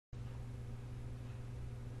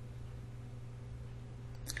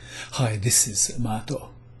Hi, this is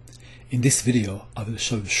Mato. In this video I will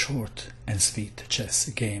show you a short and sweet chess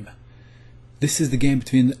game. This is the game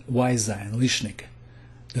between Wieser and Lischnig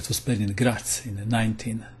that was played in Graz in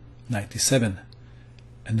 1997.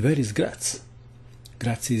 And where is Graz?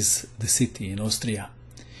 Graz is the city in Austria.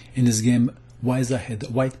 In this game Wieser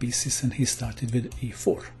had white pieces and he started with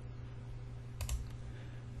e4.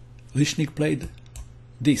 Lischnig played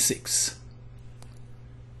d6,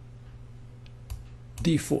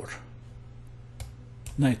 d4,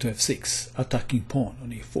 knight to f6, attacking pawn on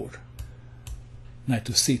e4, knight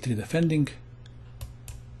to c3 defending,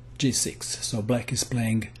 g6, so black is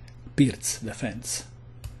playing Pirc defense,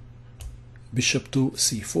 bishop to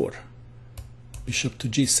c4, bishop to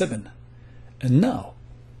g7, and now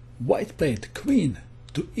white played queen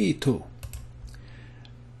to e2,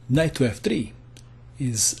 knight to f3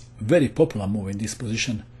 is very popular move in this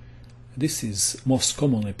position. This is most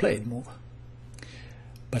commonly played move.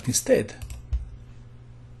 But instead,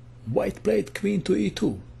 white played queen to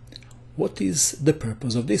e2. What is the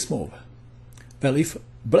purpose of this move? Well, if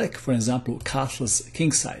black, for example, castles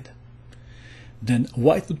kingside, then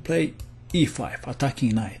white would play e5,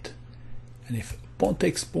 attacking knight. And if pawn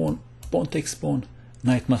takes pawn,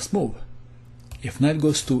 knight must move. If knight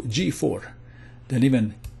goes to g4, then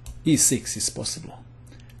even e6 is possible,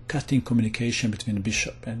 cutting communication between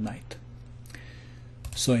bishop and knight.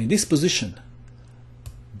 So in this position,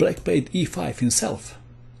 black played e5 himself.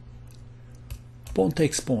 Pawn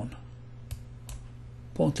takes pawn.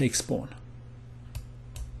 Pawn takes pawn.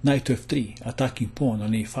 Knight to f3, attacking pawn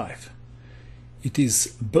on e5. It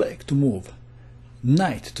is black to move.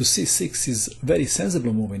 Knight to c6 is very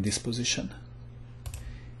sensible move in this position.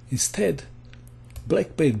 Instead,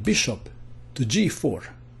 black played bishop to g4,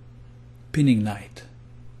 pinning knight.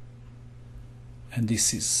 And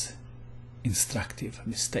this is instructive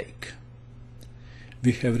mistake.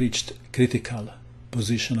 We have reached critical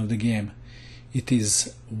position of the game. It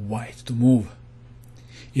is white to move.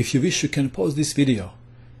 If you wish, you can pause this video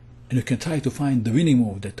and you can try to find the winning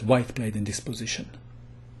move that white played in this position.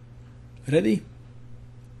 Ready?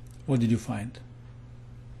 What did you find?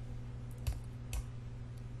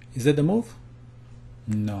 Is that the move?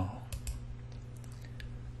 No.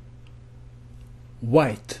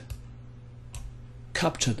 White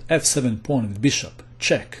captured f7 pawn with bishop,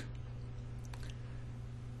 check.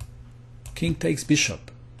 King takes bishop,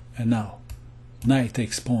 and now knight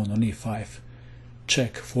takes pawn on e5,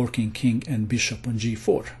 check, forking king and bishop on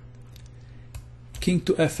g4. King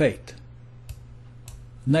to f8,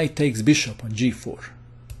 knight takes bishop on g4,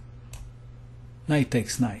 knight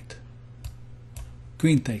takes knight,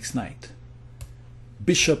 queen takes knight,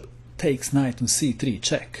 bishop takes knight on c3,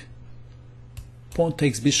 check, pawn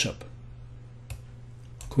takes bishop,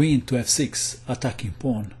 queen to f6, attacking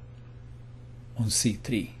pawn on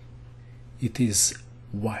c3. It is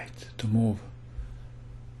white to move.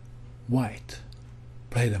 White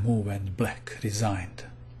played the move and black resigned.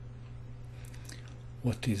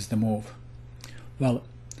 What is the move? Well,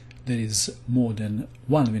 there is more than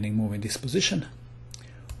one winning move in this position.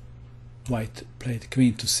 White played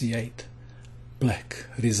queen to c8. Black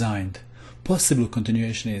resigned. Possible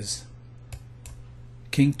continuation is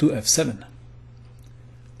king to f7.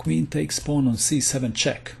 Queen takes pawn on c7,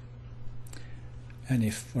 check. And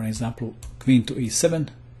if, for example, queen to e7,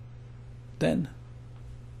 then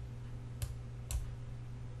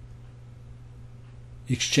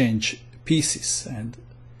exchange pieces and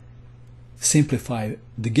simplify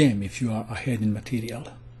the game if you are ahead in material.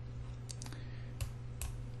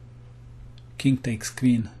 King takes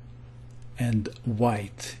queen, and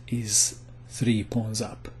white is 3 pawns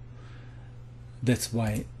up. That's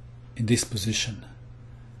why in this position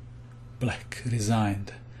black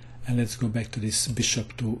resigned. And let's go back to this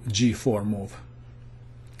bishop to g4 move,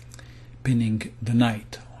 pinning the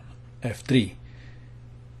knight on f3.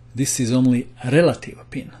 This is only a relative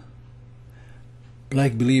pin.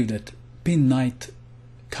 Black believed that pin knight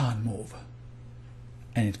can't move,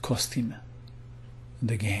 and it cost him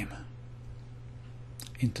the game.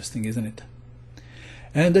 Interesting, isn't it?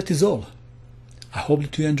 And that is all. I hope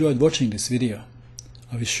that you enjoyed watching this video.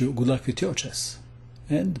 I wish you good luck with your chess,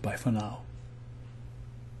 and bye for now.